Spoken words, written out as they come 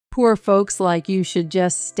Poor folks like you should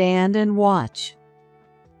just stand and watch.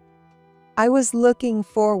 I was looking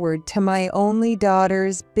forward to my only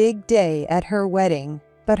daughter's big day at her wedding,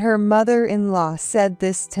 but her mother-in-law said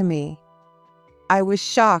this to me. I was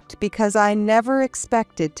shocked because I never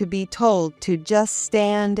expected to be told to just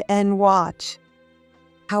stand and watch.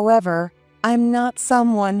 However, I'm not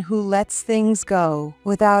someone who lets things go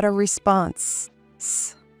without a response.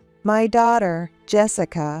 My daughter,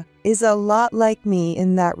 Jessica, is a lot like me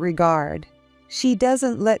in that regard. She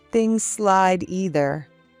doesn't let things slide either.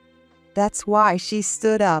 That's why she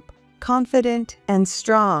stood up, confident and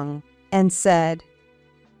strong, and said,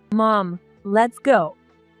 "Mom, let's go."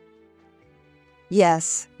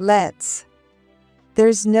 "Yes, let's.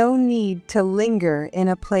 There's no need to linger in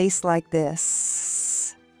a place like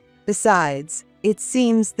this. Besides, it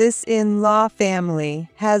seems this in-law family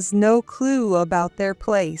has no clue about their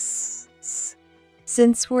place.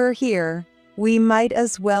 Since we're here, we might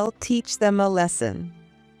as well teach them a lesson.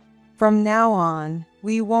 From now on,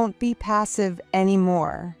 we won't be passive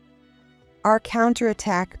anymore. Our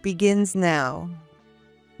counterattack begins now."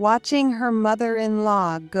 Watching her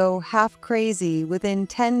mother-in-law go half crazy within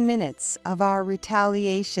 10 minutes of our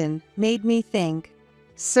retaliation made me think,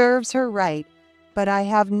 serves her right, but I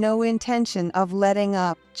have no intention of letting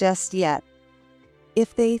up just yet.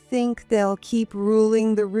 If they think they'll keep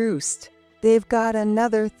ruling the roost, they've got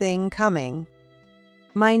another thing coming.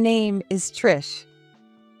 My name is Trish.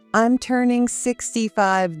 I'm turning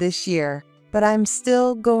 65 this year, but I'm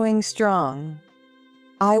still going strong.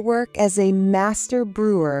 I work as a master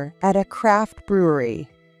brewer at a craft brewery.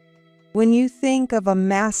 When you think of a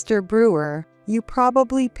master brewer, you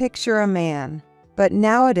probably picture a man. But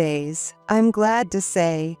nowadays, I'm glad to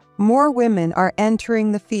say, more women are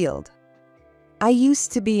entering the field. I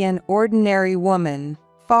used to be an ordinary woman,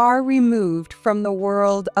 far removed from the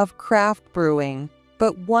world of craft brewing,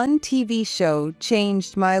 but one TV show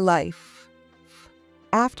changed my life.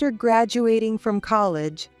 After graduating from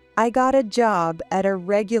college, I got a job at a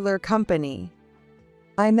regular company.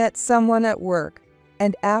 I met someone at work,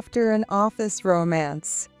 and after an office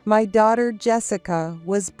romance, my daughter Jessica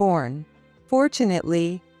was born.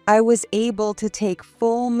 Fortunately, I was able to take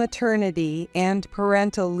full maternity and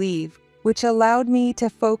parental leave, which allowed me to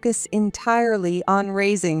focus entirely on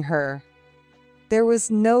raising her. There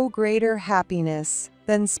was no greater happiness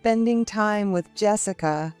than spending time with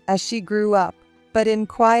Jessica as she grew up, but in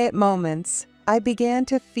quiet moments, I began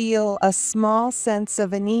to feel a small sense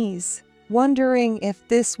of unease, wondering if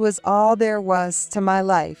this was all there was to my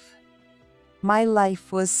life. My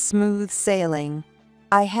life was smooth sailing.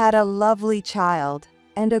 I had a lovely child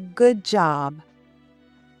and a good job.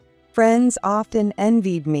 Friends often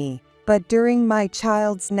envied me, but during my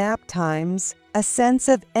child's nap times, a sense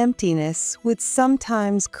of emptiness would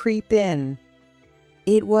sometimes creep in.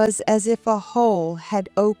 It was as if a hole had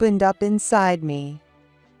opened up inside me.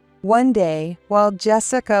 One day, while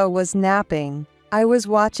Jessica was napping, I was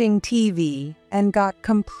watching TV and got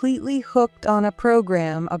completely hooked on a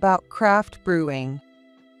program about craft brewing.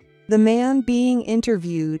 The man being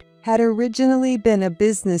interviewed had originally been a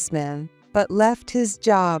businessman, but left his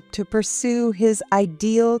job to pursue his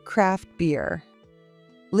ideal craft beer.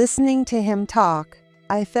 Listening to him talk,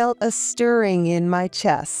 I felt a stirring in my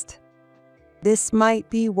chest. This might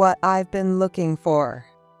be what I've been looking for.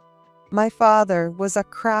 My father was a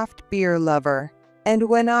craft beer lover, and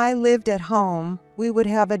when I lived at home, we would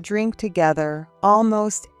have a drink together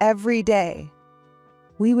almost every day.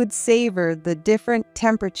 We would savor the different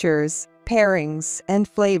temperatures, pairings, and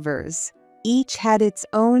flavors. Each had its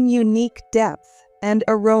own unique depth and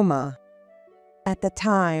aroma. At the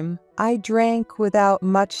time, I drank without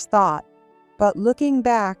much thought, but looking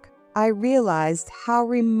back, I realized how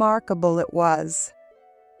remarkable it was.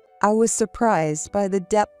 I was surprised by the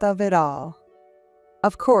depth of it all.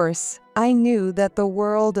 Of course, I knew that the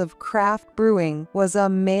world of craft brewing was a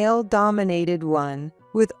male-dominated one,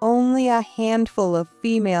 with only a handful of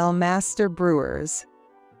female master brewers.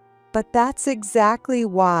 But that's exactly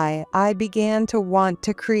why I began to want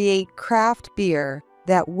to create craft beer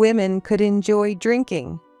that women could enjoy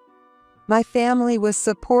drinking. My family was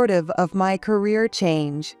supportive of my career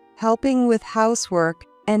change, helping with housework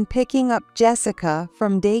and picking up Jessica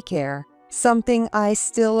from daycare, something I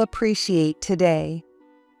still appreciate today.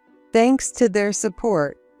 Thanks to their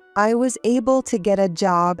support, I was able to get a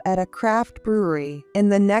job at a craft brewery in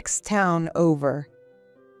the next town over.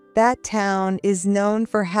 That town is known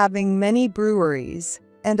for having many breweries,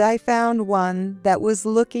 and I found one that was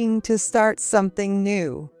looking to start something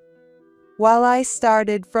new. While I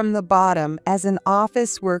started from the bottom as an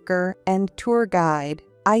office worker and tour guide,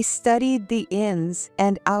 I studied the ins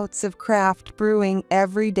and outs of craft brewing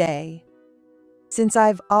every day. Since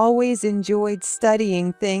I've always enjoyed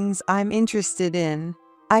studying things I'm interested in,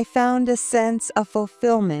 I found a sense of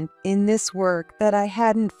fulfillment in this work that I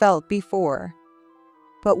hadn't felt before.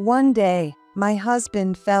 But one day, my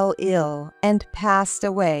husband fell ill and passed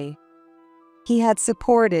away. He had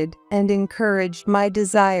supported and encouraged my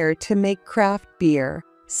desire to make craft beer,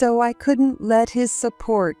 so I couldn't let his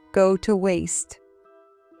support go to waste.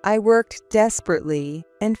 I worked desperately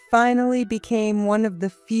and finally became one of the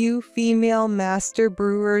few female master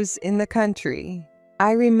brewers in the country.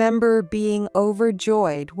 I remember being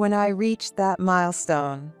overjoyed when I reached that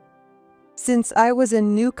milestone. Since I was a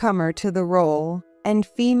newcomer to the role, and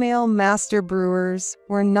female master brewers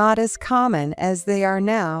were not as common as they are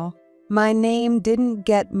now, my name didn't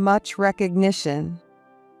get much recognition.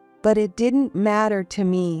 But it didn't matter to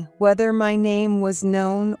me whether my name was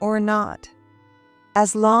known or not.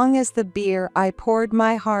 As long as the beer I poured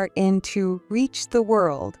my heart into reached the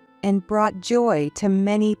world and brought joy to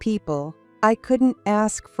many people, I couldn't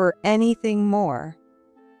ask for anything more.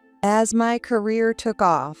 As my career took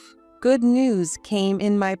off, good news came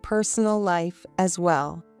in my personal life as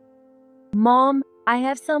well. Mom, I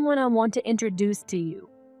have someone I want to introduce to you.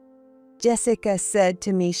 Jessica said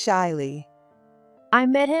to me shyly. I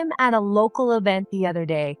met him at a local event the other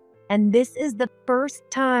day, and this is the first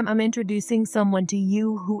time I'm introducing someone to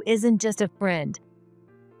you who isn't just a friend.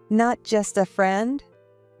 Not just a friend?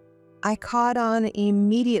 I caught on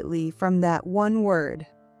immediately from that one word.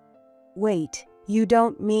 Wait, you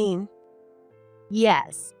don't mean?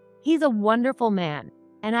 Yes, he's a wonderful man,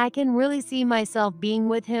 and I can really see myself being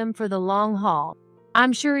with him for the long haul.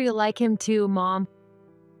 I'm sure you'll like him too, Mom.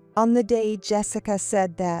 On the day Jessica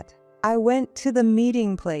said that, I went to the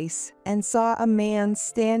meeting place and saw a man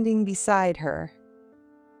standing beside her.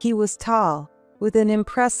 He was tall, with an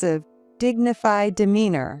impressive, dignified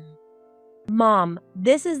demeanor. Mom,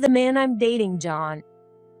 this is the man I'm dating, John.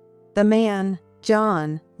 The man,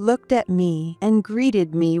 John, looked at me and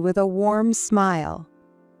greeted me with a warm smile.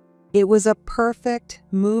 It was a perfect,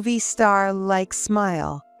 movie star-like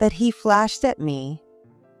smile that he flashed at me.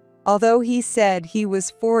 Although he said he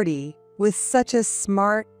was 40, with such a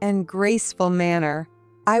smart and graceful manner,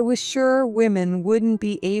 I was sure women wouldn't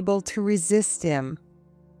be able to resist him.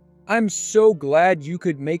 I'm so glad you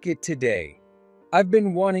could make it today. I've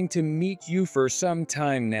been wanting to meet you for some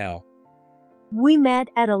time now. We met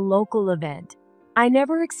at a local event. I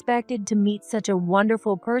never expected to meet such a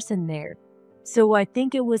wonderful person there, so I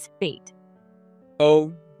think it was fate.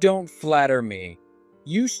 Oh, don't flatter me.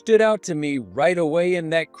 You stood out to me right away in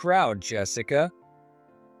that crowd, Jessica.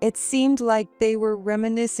 It seemed like they were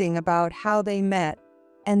reminiscing about how they met,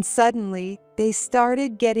 and suddenly they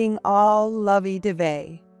started getting all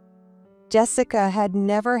lovey-dovey. Jessica had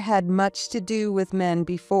never had much to do with men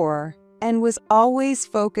before and was always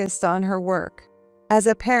focused on her work. As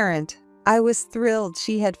a parent, I was thrilled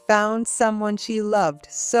she had found someone she loved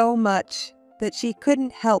so much that she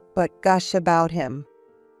couldn't help but gush about him.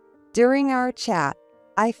 During our chat,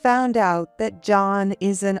 I found out that John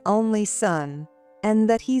is an only son and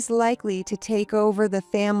that he's likely to take over the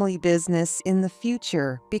family business in the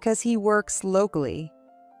future because he works locally.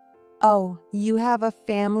 Oh, you have a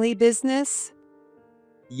family business?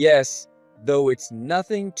 Yes, though it's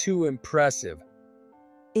nothing too impressive.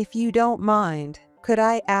 If you don't mind, could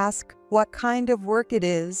I ask what kind of work it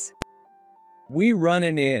is? We run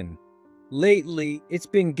an inn. Lately, it's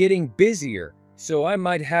been getting busier, so I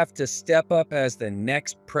might have to step up as the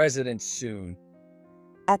next president soon.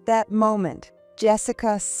 At that moment,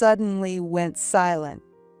 Jessica suddenly went silent.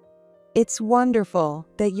 It's wonderful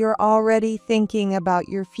that you're already thinking about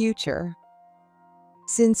your future.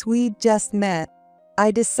 Since we just met,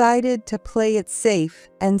 I decided to play it safe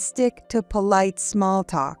and stick to polite small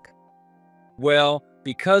talk. Well,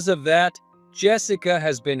 because of that, Jessica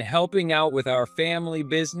has been helping out with our family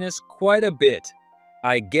business quite a bit.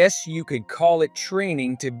 I guess you could call it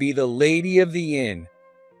training to be the lady of the inn.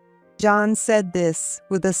 John said this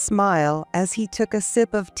with a smile as he took a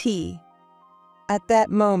sip of tea. At that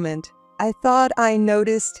moment, I thought I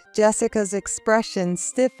noticed Jessica's expression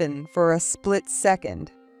stiffen for a split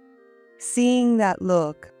second. Seeing that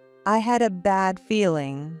look, I had a bad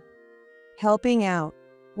feeling. Helping out?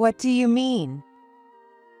 What do you mean?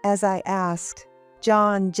 As I asked,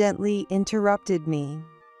 John gently interrupted me.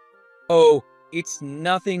 Oh, it's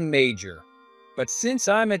nothing major. But since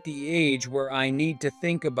I'm at the age where I need to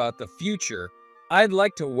think about the future, I'd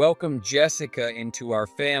like to welcome Jessica into our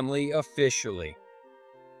family officially.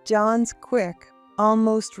 John's quick,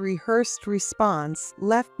 almost rehearsed response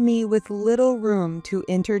left me with little room to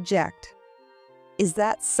interject. Is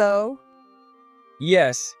that so?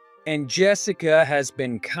 Yes, and Jessica has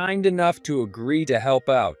been kind enough to agree to help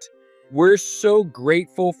out. We're so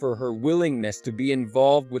grateful for her willingness to be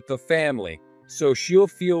involved with the family, so she'll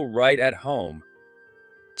feel right at home.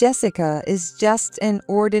 Jessica is just an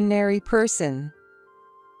ordinary person.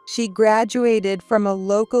 She graduated from a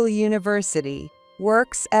local university,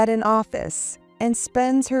 works at an office, and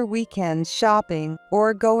spends her weekends shopping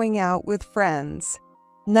or going out with friends.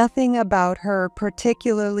 Nothing about her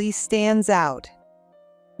particularly stands out,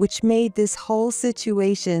 which made this whole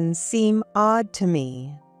situation seem odd to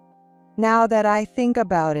me. Now that I think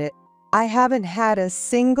about it, I haven't had a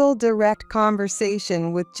single direct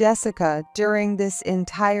conversation with Jessica during this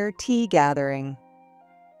entire tea gathering.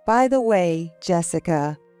 By the way,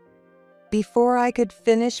 Jessica, before I could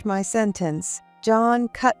finish my sentence, John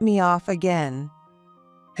cut me off again.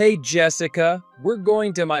 Hey Jessica, we're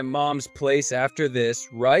going to my mom's place after this,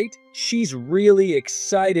 right? She's really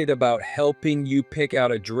excited about helping you pick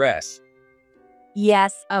out a dress.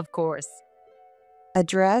 Yes, of course. A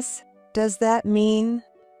dress? Does that mean?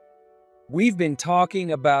 We've been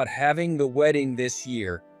talking about having the wedding this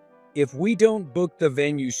year. If we don't book the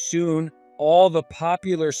venue soon, all the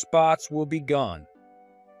popular spots will be gone.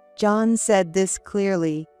 John said this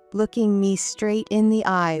clearly, looking me straight in the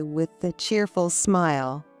eye with a cheerful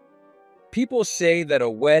smile. People say that a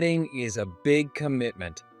wedding is a big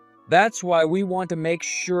commitment. That's why we want to make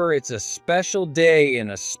sure it's a special day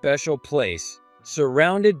in a special place,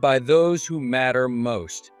 surrounded by those who matter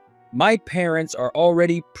most. My parents are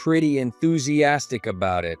already pretty enthusiastic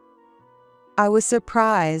about it. I was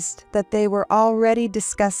surprised that they were already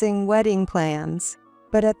discussing wedding plans,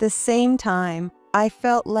 but at the same time, I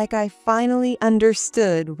felt like I finally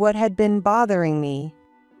understood what had been bothering me.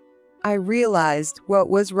 I realized what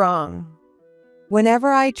was wrong.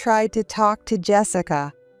 Whenever I tried to talk to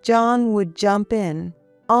Jessica, John would jump in,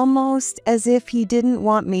 almost as if he didn't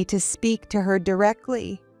want me to speak to her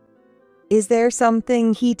directly. Is there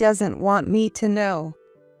something he doesn't want me to know?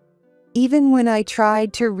 Even when I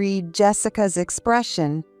tried to read Jessica's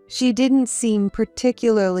expression, she didn't seem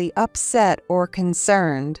particularly upset or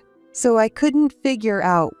concerned, so I couldn't figure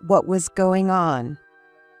out what was going on.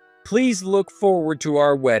 Please look forward to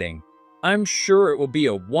our wedding. I'm sure it will be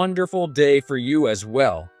a wonderful day for you as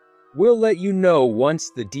well. We'll let you know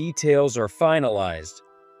once the details are finalized.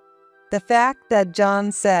 The fact that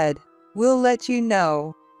John said, "We'll let you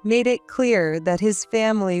know," made it clear that his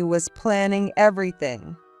family was planning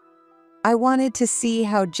everything. I wanted to see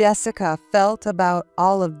how Jessica felt about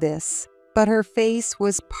all of this, but her face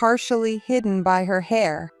was partially hidden by her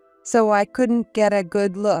hair, so I couldn't get a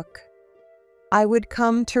good look. I would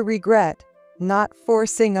come to regret not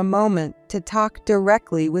forcing a moment to talk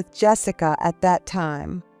directly with Jessica at that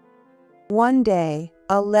time. One day,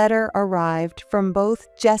 a letter arrived from both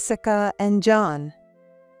Jessica and John,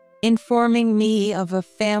 informing me of a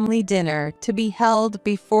family dinner to be held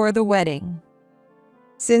before the wedding.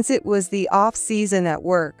 Since it was the off-season at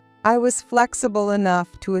work, I was flexible enough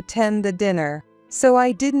to attend the dinner, so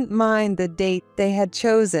I didn't mind the date they had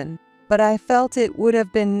chosen, but I felt it would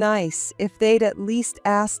have been nice if they'd at least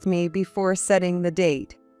asked me before setting the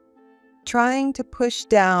date. Trying to push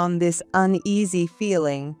down this uneasy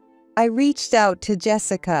feeling, I reached out to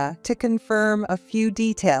Jessica to confirm a few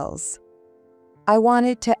details. I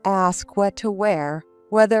wanted to ask what to wear,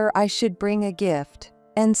 whether I should bring a gift,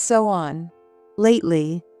 and so on.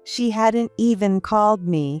 Lately, she hadn't even called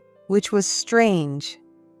me, which was strange.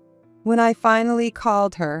 When I finally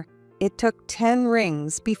called her, it took 10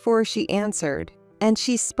 rings before she answered, and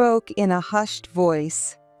she spoke in a hushed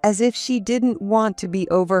voice, as if she didn't want to be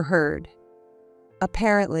overheard.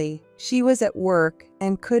 Apparently, she was at work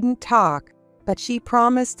and couldn't talk, but she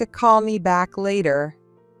promised to call me back later.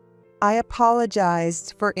 I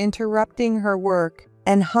apologized for interrupting her work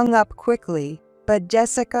and hung up quickly, but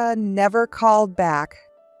Jessica never called back.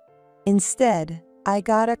 Instead, I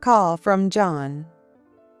got a call from John.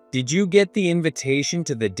 Did you get the invitation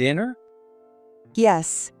to the dinner?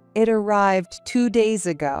 Yes, it arrived 2 days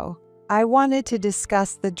ago. I wanted to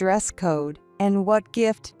discuss the dress code and what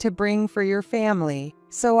gift to bring for your family,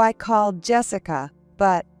 so I called Jessica,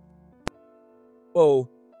 but... Oh,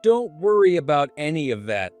 don't worry about any of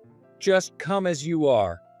that. Just come as you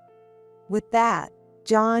are. With that,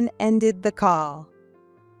 John ended the call.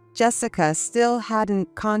 Jessica still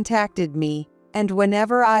hadn't contacted me, and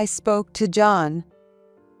whenever I spoke to John,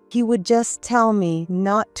 he would just tell me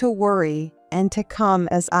not to worry and to come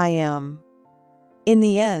as I am. In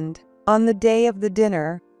the end, on the day of the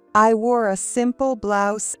dinner, I wore a simple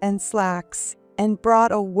blouse and slacks and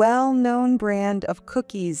brought a well-known brand of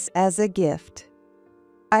cookies as a gift.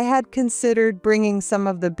 I had considered bringing some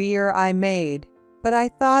of the beer I made, but I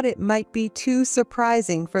thought it might be too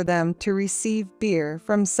surprising for them to receive beer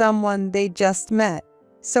from someone they just met,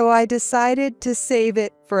 so I decided to save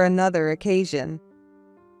it for another occasion.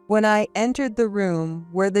 When I entered the room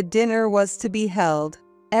where the dinner was to be held,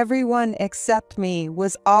 everyone except me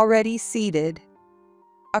was already seated.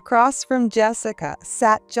 Across from Jessica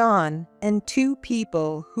sat John and two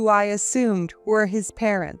people who I assumed were his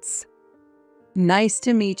parents. Nice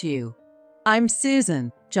to meet you. I'm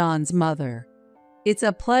Susan, John's mother. It's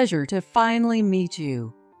a pleasure to finally meet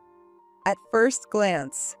you. At first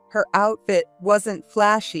glance, her outfit wasn't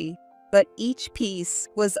flashy, but each piece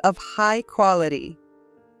was of high quality.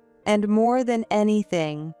 And more than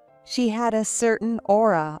anything, she had a certain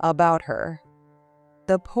aura about her.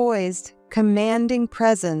 The poised, commanding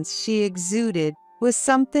presence she exuded was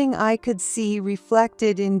something I could see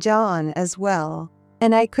reflected in John as well,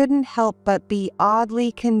 and I couldn't help but be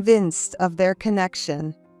oddly convinced of their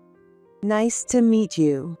connection. Nice to meet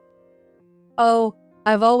you. Oh,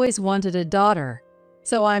 I've always wanted a daughter,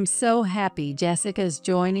 so I'm so happy Jessica's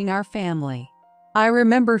joining our family. I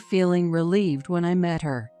remember feeling relieved when I met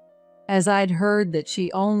her. As I'd heard that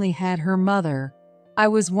she only had her mother, I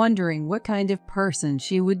was wondering what kind of person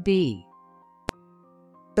she would be.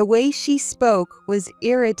 The way she spoke was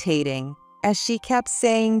irritating, as she kept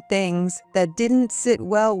saying things that didn't sit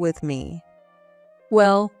well with me.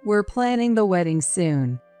 Well, we're planning the wedding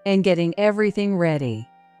soon and getting everything ready.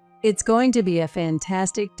 It's going to be a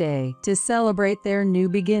fantastic day to celebrate their new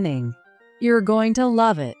beginning. You're going to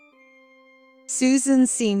love it. Susan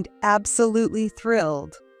seemed absolutely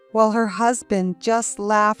thrilled, while her husband just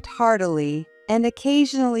laughed heartily and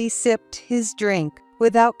occasionally sipped his drink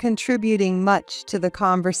without contributing much to the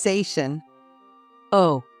conversation.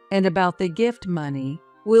 Oh, and about the gift money,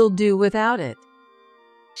 we'll do without it.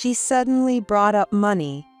 She suddenly brought up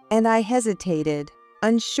money, and I hesitated,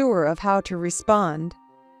 unsure of how to respond.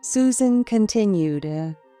 Susan continued,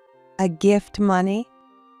 a gift money?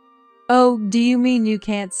 Oh, do you mean you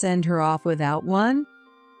can't send her off without one?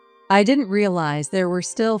 I didn't realize there were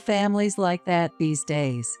still families like that these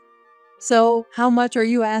days. So, how much are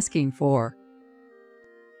you asking for?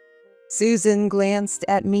 Susan glanced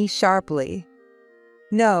at me sharply.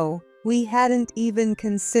 No, we hadn't even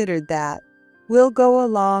considered that. We'll go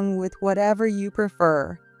along with whatever you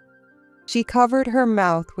prefer. She covered her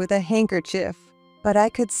mouth with a handkerchief, but I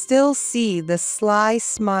could still see the sly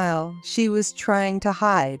smile she was trying to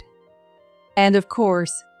hide. And of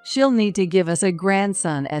course, she'll need to give us a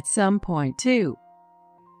grandson at some point too.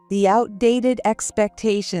 The outdated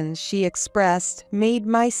expectations she expressed made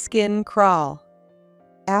my skin crawl.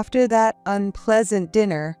 After that unpleasant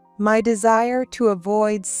dinner, my desire to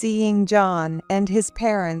avoid seeing John and his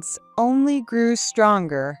parents only grew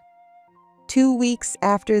stronger. 2 weeks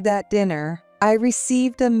after that dinner, I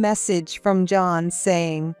received a message from John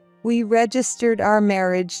saying, "We registered our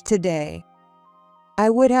marriage today."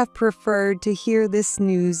 I would have preferred to hear this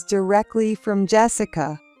news directly from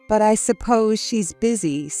Jessica, but I suppose she's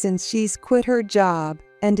busy since she's quit her job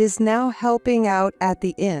and is now helping out at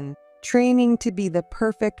the inn, training to be the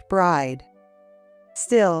perfect bride.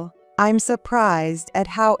 Still, I'm surprised at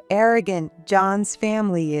how arrogant John's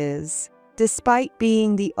family is, despite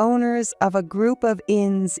being the owners of a group of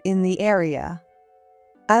inns in the area.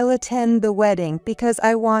 I'll attend the wedding because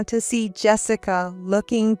I want to see Jessica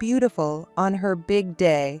looking beautiful on her big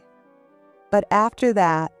day. But after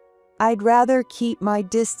that, I'd rather keep my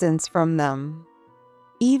distance from them.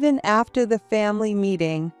 Even after the family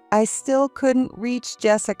meeting, I still couldn't reach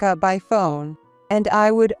Jessica by phone, and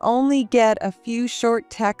I would only get a few short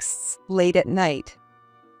texts late at night.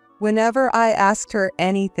 Whenever I asked her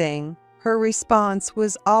anything, her response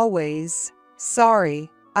was always,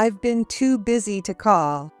 "Sorry, I've been too busy to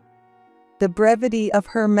call." The brevity of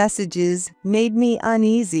her messages made me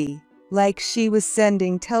uneasy, like she was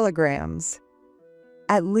sending telegrams.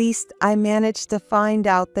 At least I managed to find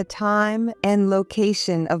out the time and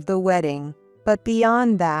location of the wedding, but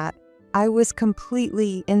beyond that, I was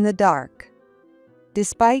completely in the dark.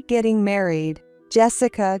 Despite getting married,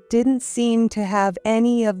 Jessica didn't seem to have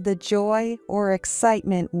any of the joy or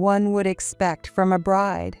excitement one would expect from a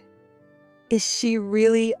bride. Is she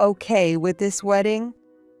really okay with this wedding?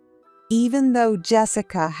 Even though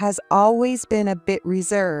Jessica has always been a bit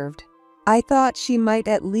reserved, I thought she might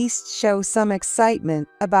at least show some excitement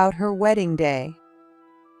about her wedding day.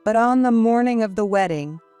 But on the morning of the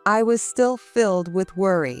wedding, I was still filled with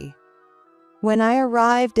worry. When I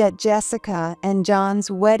arrived at Jessica and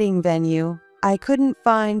John's wedding venue, I couldn't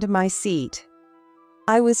find my seat.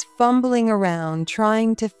 I was fumbling around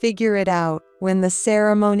trying to figure it out when the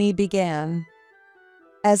ceremony began.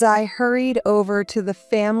 As I hurried over to the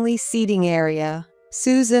family seating area,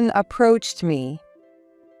 Susan approached me.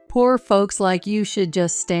 Poor folks like you should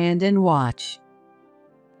just stand and watch.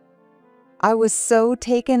 I was so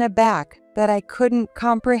taken aback that I couldn't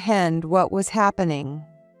comprehend what was happening.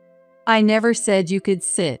 I never said you could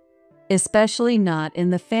sit, especially not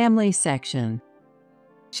in the family section.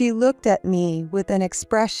 She looked at me with an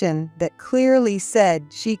expression that clearly said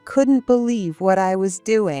she couldn't believe what I was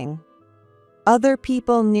doing. Other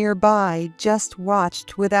people nearby just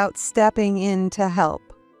watched without stepping in to help.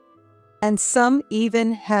 And some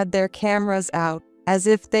even had their cameras out as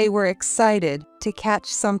if they were excited to catch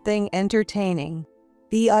something entertaining.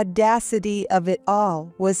 The audacity of it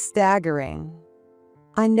all was staggering.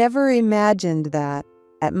 I never imagined that,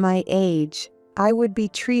 at my age, I would be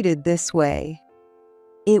treated this way.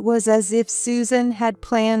 It was as if Susan had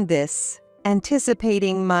planned this,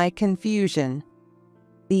 anticipating my confusion.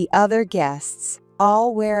 The other guests,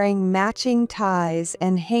 all wearing matching ties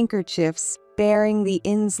and handkerchiefs bearing the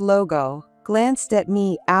inn's logo, glanced at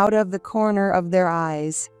me out of the corner of their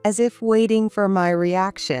eyes, as if waiting for my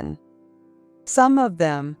reaction. Some of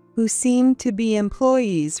them, who seemed to be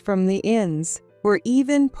employees from the inns, were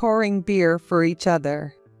even pouring beer for each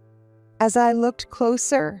other. As I looked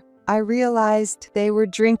closer, I realized they were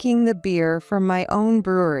drinking the beer from my own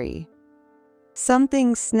brewery.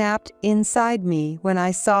 Something snapped inside me when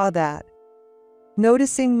I saw that.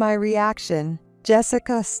 Noticing my reaction,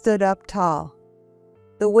 Jessica stood up tall.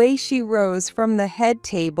 The way she rose from the head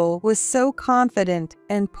table was so confident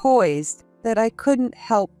and poised that I couldn't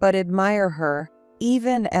help but admire her,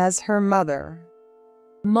 even as her mother.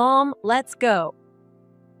 Mom, let's go.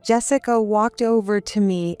 Jessica walked over to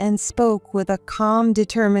me and spoke with a calm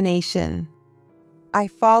determination. I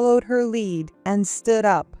followed her lead and stood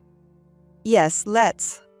up. Yes,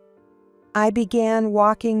 let's. I began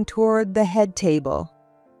walking toward the head table.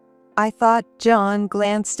 I thought John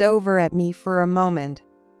glanced over at me for a moment,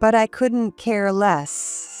 but I couldn't care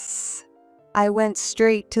less. I went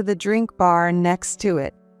straight to the drink bar next to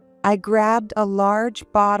it. I grabbed a large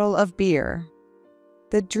bottle of beer.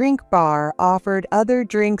 The drink bar offered other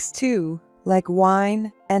drinks too, like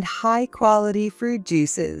wine and high-quality fruit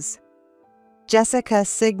juices. Jessica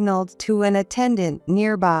signaled to an attendant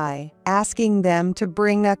nearby, asking them to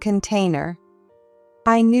bring a container.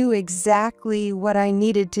 I knew exactly what I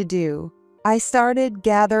needed to do. I started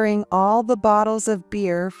gathering all the bottles of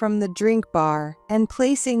beer from the drink bar and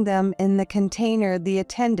placing them in the container the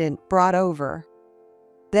attendant brought over.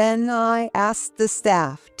 Then I asked the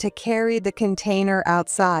staff to carry the container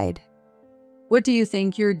outside. What do you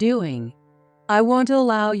think you're doing? I won't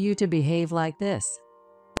allow you to behave like this.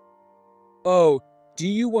 Oh, do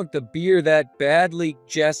you want the beer that badly,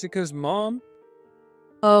 Jessica's mom?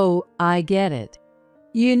 Oh, I get it.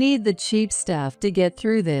 You need the cheap stuff to get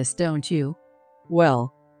through this, don't you?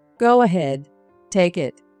 Well, go ahead. Take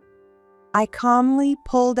it. I calmly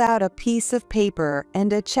pulled out a piece of paper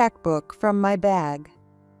and a checkbook from my bag.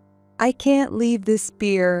 I can't leave this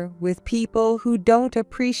beer with people who don't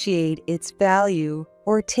appreciate its value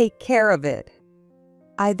or take care of it.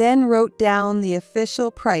 I then wrote down the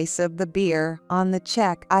official price of the beer on the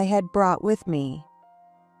check I had brought with me.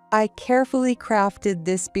 I carefully crafted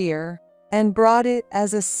this beer and brought it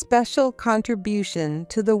as a special contribution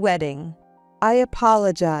to the wedding. I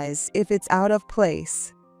apologize if it's out of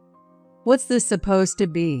place. What's this supposed to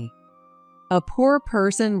be? A poor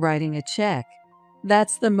person writing a check?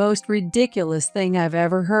 That's the most ridiculous thing I've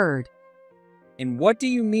ever heard. And what do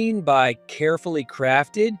you mean by carefully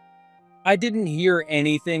crafted? I didn't hear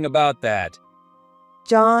anything about that.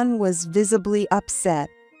 John was visibly upset,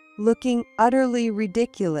 looking utterly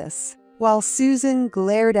ridiculous, while Susan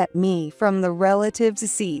glared at me from the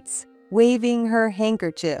relatives' seats, waving her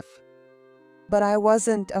handkerchief. But I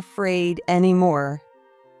wasn't afraid anymore.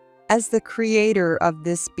 As the creator of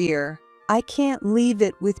this beer, I can't leave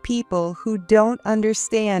it with people who don't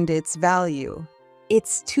understand its value.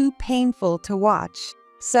 It's too painful to watch,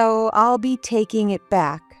 so I'll be taking it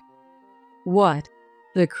back. What?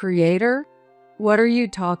 The creator? What are you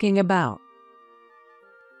talking about?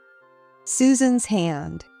 Susan's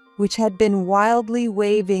hand, which had been wildly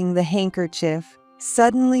waving the handkerchief,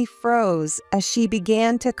 suddenly froze as she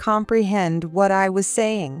began to comprehend what I was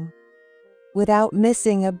saying. Without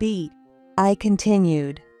missing a beat, I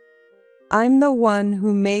continued. I'm the one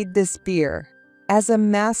who made this beer. As a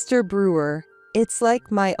master brewer, it's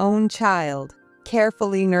like my own child,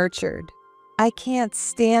 carefully nurtured. I can't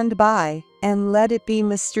stand by and let it be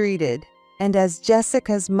mistreated, and as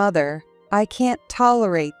Jessica's mother, I can't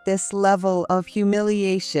tolerate this level of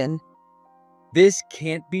humiliation. This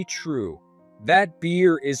can't be true. That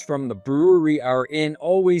beer is from the brewery our inn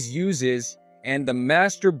always uses, and the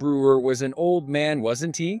master brewer was an old man,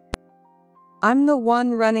 wasn't he? I'm the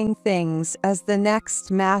one running things as the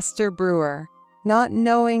next master brewer. Not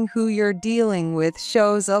knowing who you're dealing with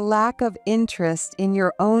shows a lack of interest in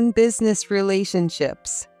your own business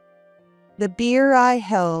relationships. The beer I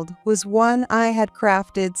held was one I had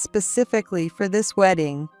crafted specifically for this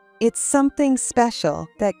wedding. It's something special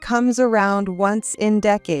that comes around once in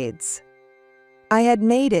decades. I had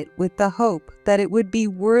made it with the hope that it would be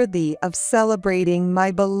worthy of celebrating my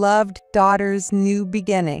beloved daughter's new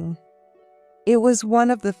beginning. It was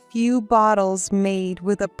one of the few bottles made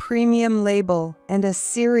with a premium label and a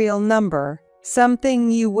serial number,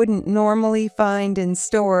 something you wouldn't normally find in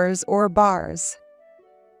stores or bars.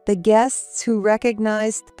 The guests who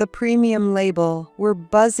recognized the premium label were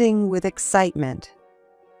buzzing with excitement.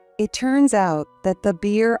 It turns out that the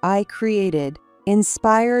beer I created,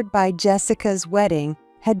 inspired by Jessica's wedding,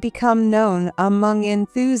 had become known among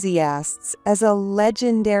enthusiasts as a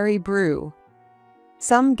legendary brew.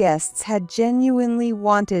 Some guests had genuinely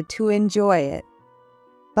wanted to enjoy it,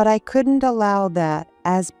 but I couldn't allow that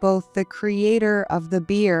as both the creator of the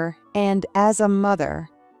beer and as a mother.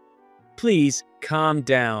 Please calm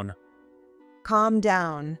down. Calm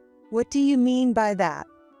down. What do you mean by that?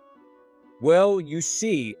 Well, you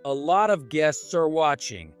see, a lot of guests are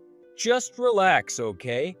watching. Just relax,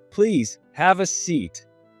 okay? Please, have a seat.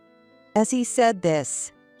 As he said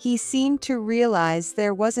this, he seemed to realize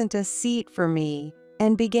there wasn't a seat for me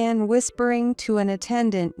and began whispering to an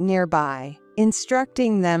attendant nearby,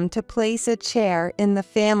 instructing them to place a chair in the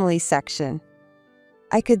family section.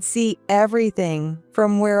 I could see everything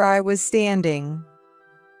from where I was standing.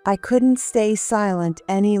 I couldn't stay silent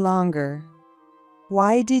any longer.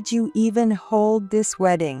 Why did you even hold this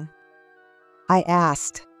wedding? I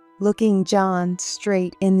asked, looking John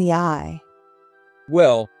straight in the eye.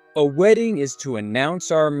 Well, a wedding is to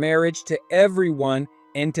announce our marriage to everyone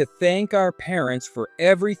and to thank our parents for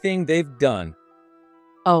everything they've done.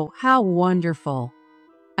 Oh, how wonderful.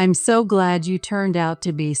 I'm so glad you turned out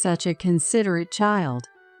to be such a considerate child.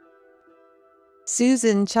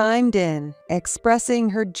 Susan chimed in, expressing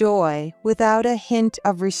her joy without a hint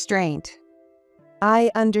of restraint.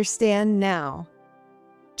 I understand now.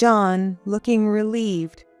 John, looking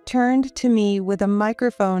relieved, turned to me with a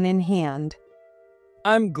microphone in hand.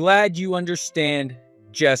 I'm glad you understand,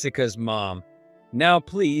 Jessica's mom. Now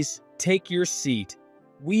please, take your seat.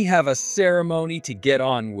 We have a ceremony to get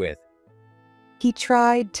on with. He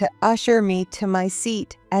tried to usher me to my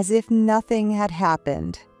seat as if nothing had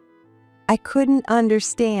happened. I couldn't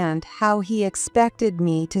understand how he expected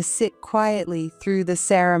me to sit quietly through the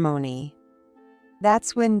ceremony.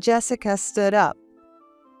 That's when Jessica stood up.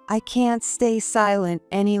 I can't stay silent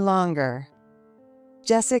any longer.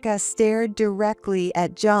 Jessica stared directly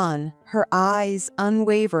at John, her eyes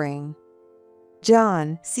unwavering.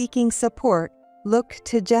 John, seeking support, looked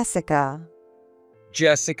to Jessica.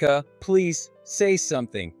 Jessica, please say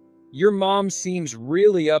something. Your mom seems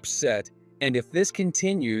really upset, and if this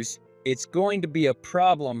continues, it's going to be a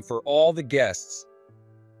problem for all the guests.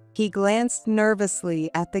 He glanced nervously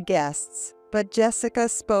at the guests, but Jessica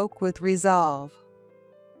spoke with resolve.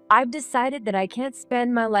 I've decided that I can't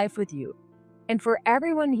spend my life with you. And for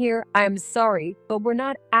everyone here, I'm sorry, but we're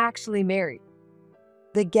not actually married.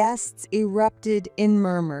 The guests erupted in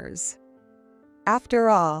murmurs. After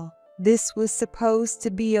all, this was supposed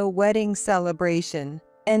to be a wedding celebration,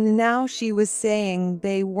 and now she was saying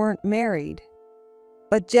they weren't married.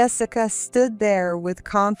 But Jessica stood there with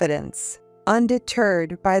confidence,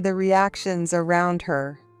 undeterred by the reactions around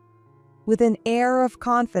her. With an air of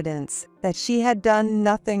confidence that she had done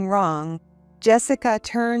nothing wrong, Jessica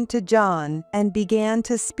turned to John and began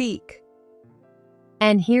to speak.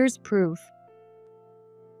 And here's proof.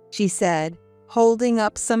 She said, holding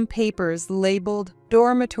up some papers labeled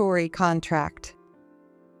dormitory contract.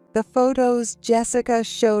 The photos Jessica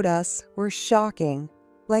showed us were shocking,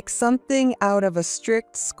 like something out of a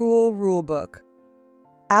strict school rulebook,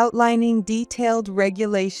 outlining detailed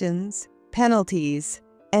regulations, penalties,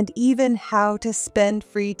 and even how to spend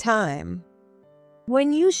free time.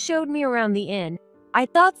 When you showed me around the inn, I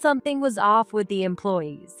thought something was off with the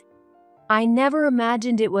employees. I never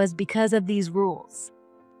imagined it was because of these rules.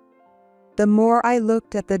 The more I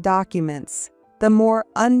looked at the documents, the more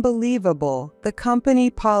unbelievable the company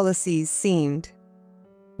policies seemed.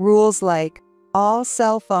 Rules like all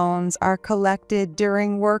cell phones are collected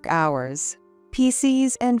during work hours.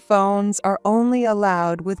 PCs and phones are only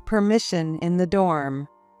allowed with permission in the dorm,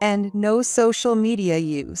 and no social media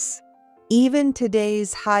use. Even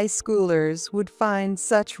today's high schoolers would find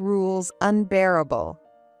such rules unbearable.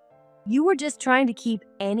 You were just trying to keep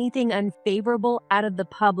anything unfavorable out of the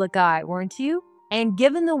public eye, weren't you? And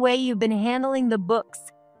given the way you've been handling the books,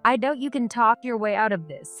 I doubt you can talk your way out of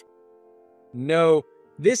this. No,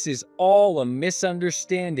 this is all a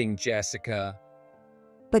misunderstanding, Jessica.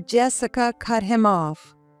 But Jessica cut him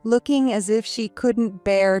off, looking as if she couldn't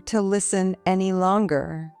bear to listen any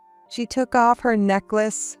longer. She took off her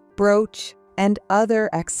necklace, brooch, and other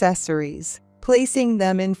accessories, placing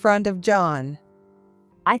them in front of John.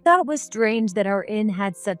 I thought it was strange that our inn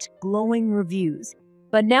had such glowing reviews,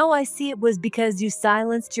 but now I see it was because you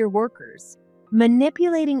silenced your workers.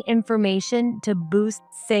 Manipulating information to boost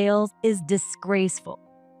sales is disgraceful.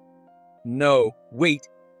 No, wait,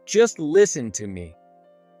 just listen to me.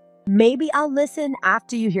 Maybe I'll listen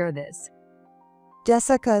after you hear this.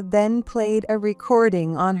 Jessica then played a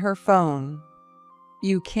recording on her phone.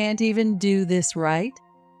 You can't even do this, right?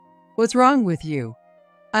 What's wrong with you?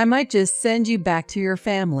 I might just send you back to your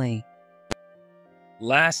family.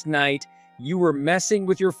 Last night, you were messing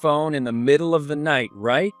with your phone in the middle of the night,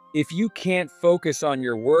 right? If you can't focus on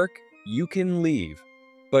your work, you can leave.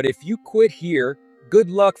 But if you quit here, good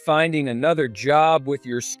luck finding another job with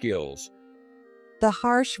your skills. The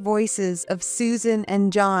harsh voices of Susan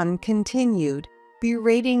and John continued,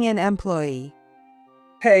 berating an employee.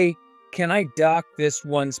 Hey, can I dock this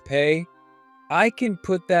one's pay? I can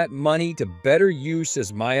put that money to better use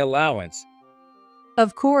as my allowance.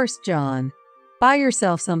 Of course, John. Buy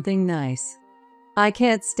yourself something nice. I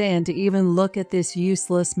can't stand to even look at this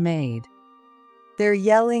useless maid. Their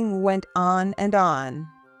yelling went on and on.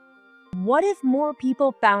 What if more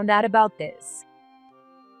people found out about this?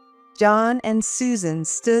 John and Susan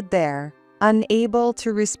stood there, unable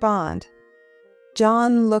to respond.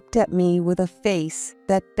 John looked at me with a face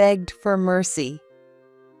that begged for mercy.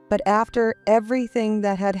 But after everything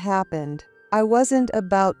that had happened, I wasn't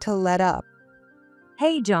about to let up.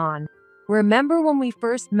 Hey, John, remember when we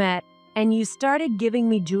first met and you started giving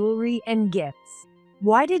me jewelry and gifts?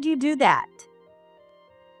 Why did you do that?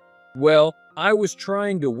 Well, I was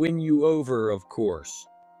trying to win you over, of course.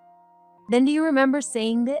 Then do you remember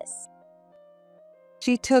saying this?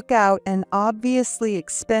 She took out an obviously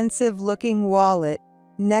expensive-looking wallet,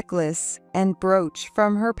 necklace, and brooch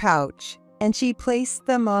from her pouch, and she placed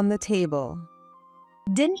them on the table.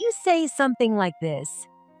 Didn't you say something like this?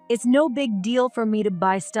 It's no big deal for me to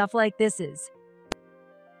buy stuff like this is.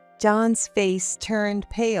 John's face turned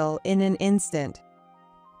pale in an instant.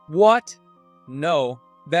 What? No,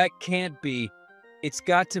 that can't be. It's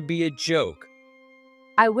got to be a joke.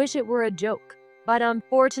 I wish it were a joke, but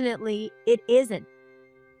unfortunately, it isn't.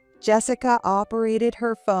 Jessica operated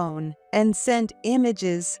her phone and sent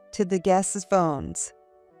images to the guests' phones.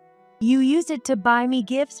 You used it to buy me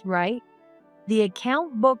gifts, right? The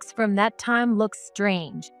account books from that time look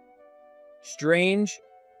strange. Strange?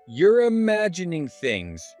 You're imagining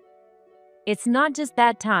things. It's not just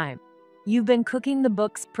that time. You've been cooking the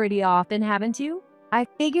books pretty often, haven't you? I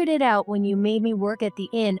figured it out when you made me work at the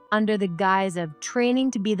inn under the guise of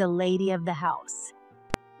training to be the lady of the house.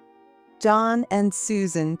 John and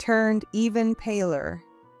Susan turned even paler.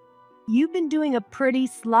 You've been doing a pretty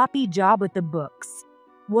sloppy job with the books.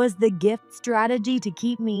 Was the gift strategy to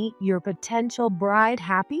keep me, your potential bride,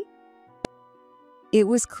 happy? It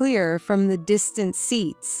was clear from the distant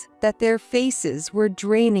seats that their faces were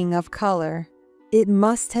draining of color. It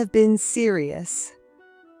must have been serious.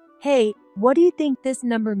 Hey, what do you think this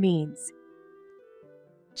number means?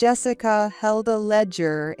 Jessica held a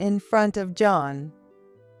ledger in front of John.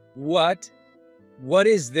 What? What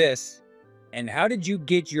is this? And how did you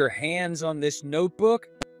get your hands on this notebook?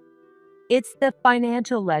 It's the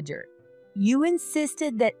financial ledger. You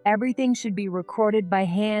insisted that everything should be recorded by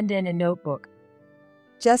hand in a notebook.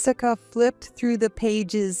 Jessica flipped through the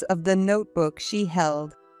pages of the notebook she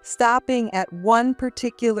held, stopping at one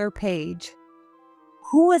particular page.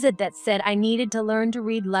 Who was it that said I needed to learn to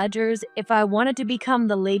read ledgers if I wanted to become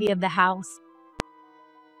the lady of the house?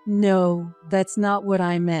 No, that's not what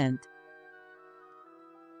I meant.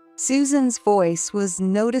 Susan's voice was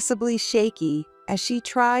noticeably shaky as she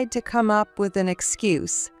tried to come up with an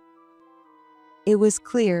excuse. It was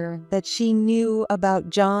clear that she knew about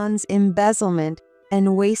John's embezzlement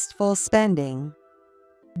and wasteful spending.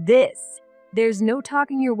 There's no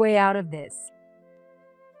talking your way out of this.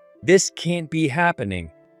 This can't be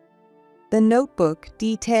happening. The notebook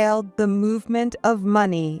detailed the movement of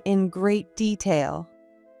money in great detail.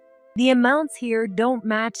 The amounts here don't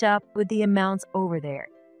match up with the amounts over there,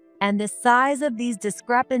 and the size of these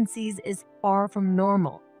discrepancies is far from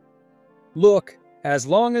normal. Look, as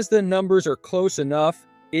long as the numbers are close enough,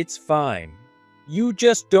 it's fine. You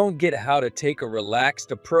just don't get how to take a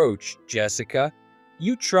relaxed approach, Jessica.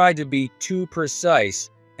 You try to be too precise,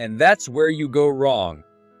 and that's where you go wrong.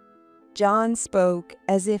 John spoke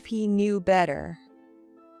as if he knew better.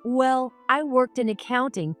 Well, I worked in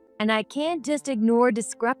accounting, and I can't just ignore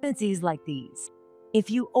discrepancies like these. If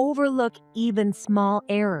you overlook even small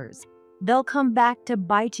errors, they'll come back to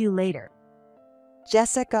bite you later.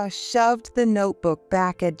 Jessica shoved the notebook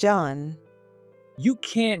back at John. You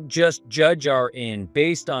can't just judge our in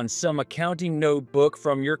based on some accounting notebook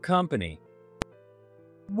from your company.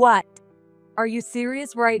 What? Are you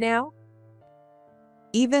serious right now?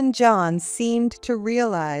 Even John seemed to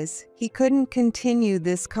realize he couldn't continue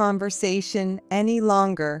this conversation any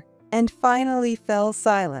longer and finally fell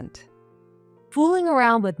silent. Fooling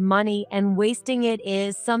around with money and wasting it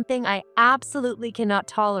is something I absolutely cannot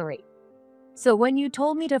tolerate. So when you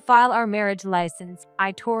told me to file our marriage license,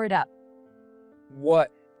 I tore it up.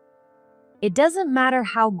 What? It doesn't matter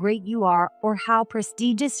how great you are or how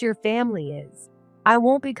prestigious your family is. I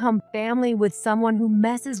won't become family with someone who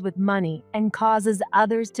messes with money and causes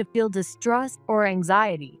others to feel distrust or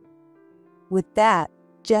anxiety. With that,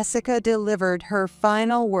 Jessica delivered her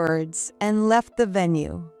final words and left the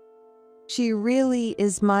venue. She really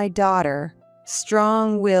is my daughter,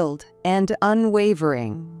 strong-willed and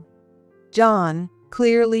unwavering. John,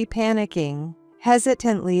 clearly panicking,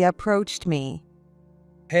 hesitantly approached me.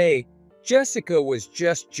 Hey, Jessica was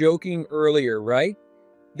just joking earlier, right?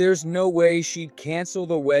 There's no way she'd cancel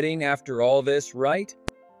the wedding after all this, right?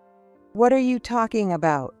 What are you talking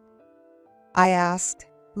about? I asked,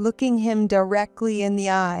 looking him directly in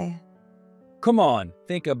the eye. Come on,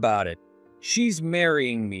 think about it. She's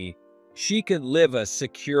marrying me. She could live a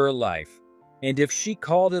secure life. And if she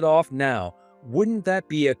called it off now, wouldn't that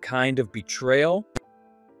be a kind of betrayal?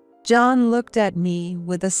 John looked at me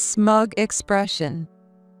with a smug expression.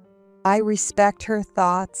 I respect her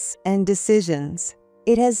thoughts and decisions.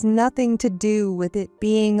 It has nothing to do with it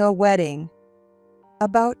being a wedding.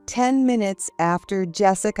 About 10 minutes after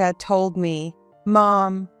Jessica told me,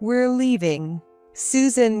 "Mom, we're leaving,"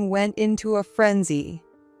 Susan went into a frenzy.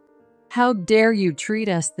 How dare you treat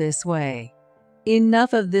us this way?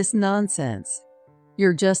 Enough of this nonsense.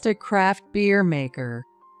 You're just a craft beer maker.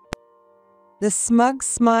 The smug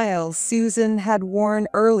smile Susan had worn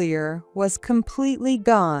earlier was completely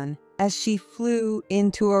gone as she flew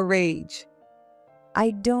into a rage.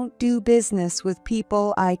 I don't do business with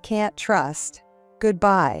people I can't trust.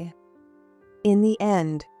 Goodbye. In the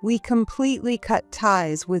end, we completely cut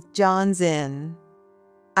ties with John's Inn.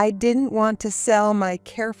 I didn't want to sell my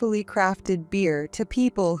carefully crafted beer to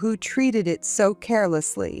people who treated it so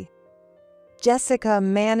carelessly. Jessica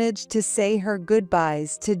managed to say her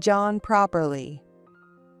goodbyes to John properly.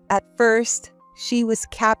 At first, she was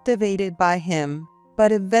captivated by him,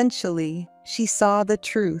 but eventually, she saw the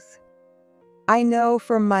truth. I know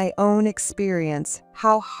from my own experience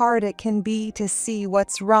how hard it can be to see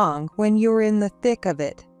what's wrong when you're in the thick of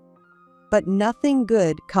it. But nothing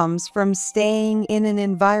good comes from staying in an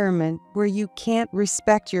environment where you can't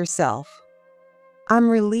respect yourself. I'm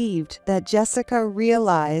relieved that Jessica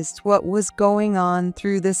realized what was going on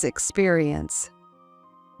through this experience.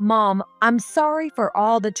 Mom, I'm sorry for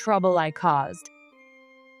all the trouble I caused.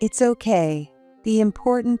 It's okay. The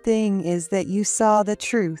important thing is that you saw the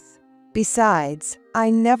truth. Besides, I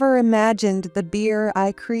never imagined the beer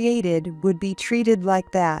I created would be treated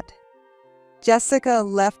like that. Jessica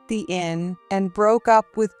left the inn and broke up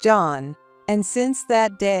with John, and since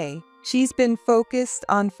that day, she's been focused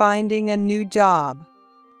on finding a new job.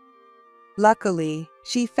 Luckily,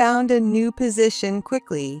 she found a new position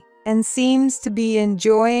quickly and seems to be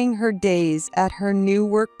enjoying her days at her new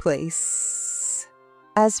workplace.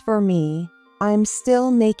 As for me, I'm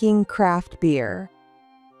still making craft beer.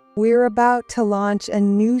 We're about to launch a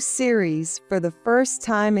new series for the first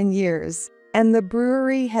time in years, and the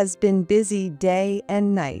brewery has been busy day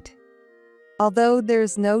and night. Although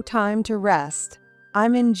there's no time to rest,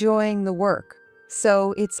 I'm enjoying the work,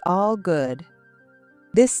 so it's all good.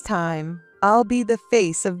 This time, I'll be the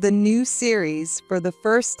face of the new series for the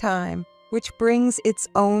first time, which brings its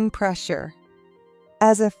own pressure.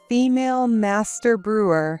 As a female master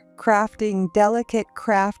brewer crafting delicate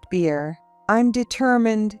craft beer, I'm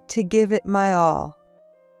determined to give it my all.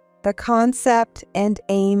 The concept and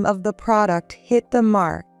aim of the product hit the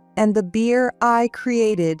mark, and the beer I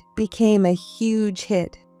created became a huge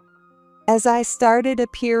hit. As I started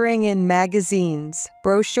appearing in magazines,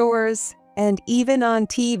 brochures, and even on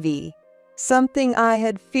TV, something I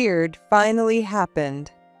had feared finally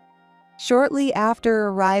happened. Shortly after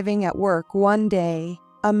arriving at work one day,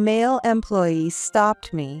 a male employee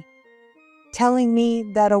stopped me. telling me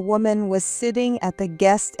that a woman was sitting at the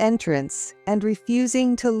guest entrance and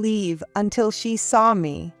refusing to leave until she saw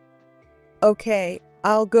me. Okay,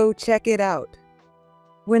 I'll go check it out.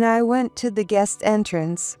 When I went to the guest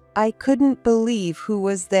entrance, I couldn't believe who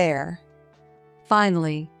was there.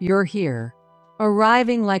 Finally, you're here.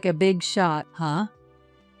 Arriving like a big shot, huh?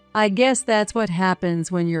 I guess that's what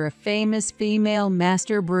happens when you're a famous female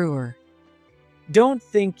master brewer. Don't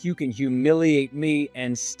think you can humiliate me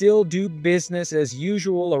and still do business as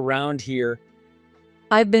usual around here.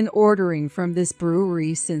 I've been ordering from this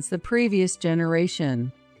brewery since the previous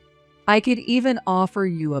generation. I could even offer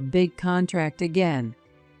you a big contract again.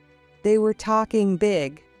 They were talking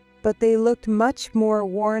big, but they looked much more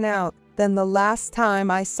worn out than the last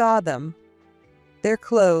time I saw them. Their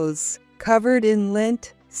clothes, covered in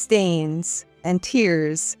lint, stains, and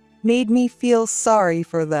tears, made me feel sorry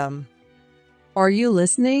for them. Are you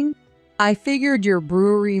listening? I figured your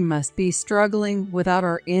brewery must be struggling without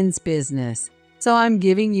our inn's business, so I'm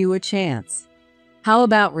giving you a chance. How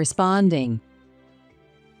about responding?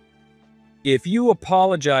 If you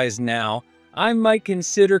apologize now, I might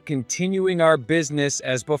consider continuing our business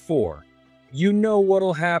as before. You know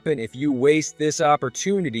what'll happen if you waste this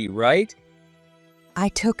opportunity, right? I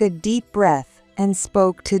took a deep breath and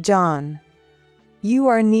spoke to John. You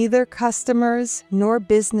are neither customers nor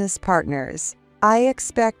business partners. I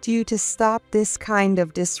expect you to stop this kind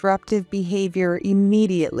of disruptive behavior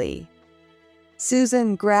immediately.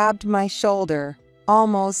 Susan grabbed my shoulder,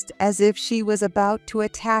 almost as if she was about to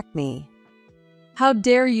attack me. How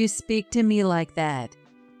dare you speak to me like that?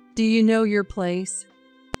 Do you know your place?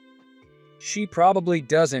 She probably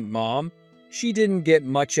doesn't, Mom. She didn't get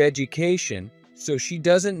much education, so she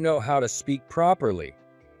doesn't know how to speak properly.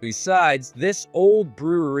 Besides, this old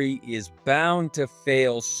brewery is bound to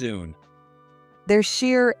fail soon. Their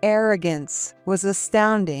sheer arrogance was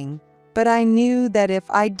astounding, but I knew that if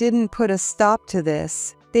I didn't put a stop to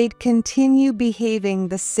this, they'd continue behaving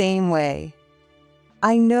the same way.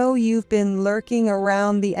 I know you've been lurking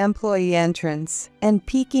around the employee entrance and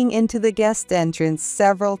peeking into the guest entrance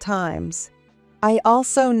several times. I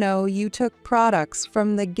also know you took products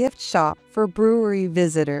from the gift shop for brewery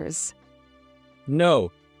visitors.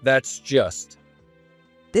 No, that's just.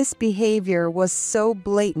 This behavior was so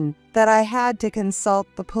blatant that I had to consult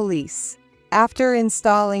the police. After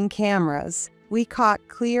installing cameras, we caught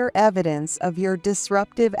clear evidence of your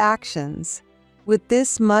disruptive actions. With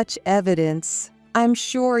this much evidence, I'm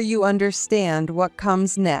sure you understand what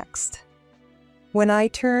comes next. When I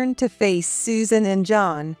turned to face Susan and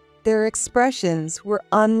John, their expressions were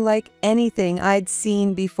unlike anything I'd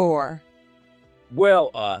seen before.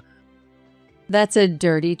 Well, That's a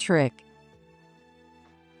dirty trick.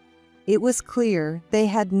 It was clear they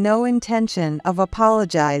had no intention of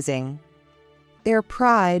apologizing. Their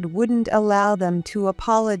pride wouldn't allow them to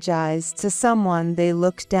apologize to someone they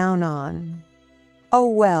looked down on. Oh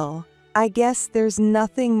well, I guess there's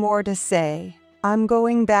nothing more to say. I'm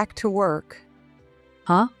going back to work.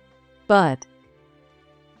 Huh? But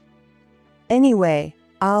Anyway,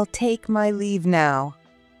 I'll take my leave now.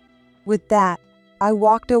 With that, I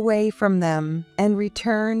walked away from them and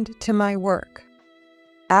returned to my work.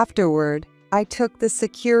 Afterward, I took the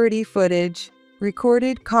security footage,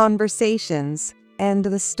 recorded conversations, and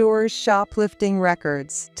the store's shoplifting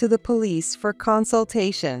records to the police for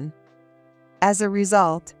consultation. As a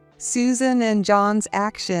result, Susan and John's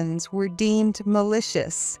actions were deemed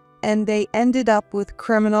malicious, and they ended up with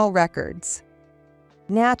criminal records.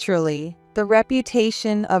 Naturally, the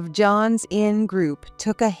reputation of John's Inn Group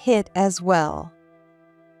took a hit as well.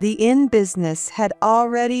 The inn business had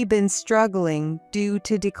already been struggling due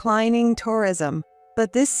to declining tourism,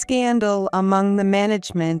 but this scandal among the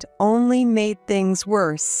management only made things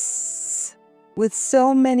worse. With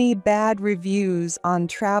so many bad reviews on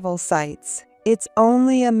travel sites, it's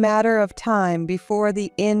only a matter of time before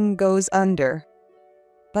the inn goes under.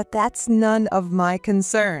 But that's none of my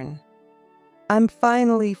concern. I'm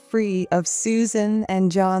finally free of Susan and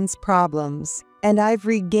John's problems, and I've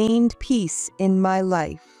regained peace in my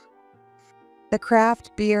life. The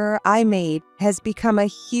craft beer I made has become a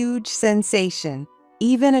huge sensation,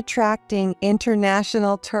 even attracting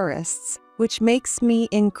international tourists, which makes me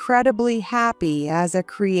incredibly happy as a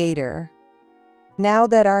creator. Now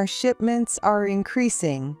that our shipments are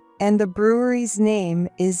increasing and the brewery's name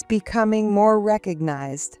is becoming more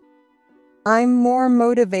recognized, I'm more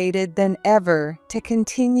motivated than ever to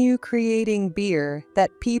continue creating beer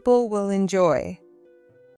that people will enjoy.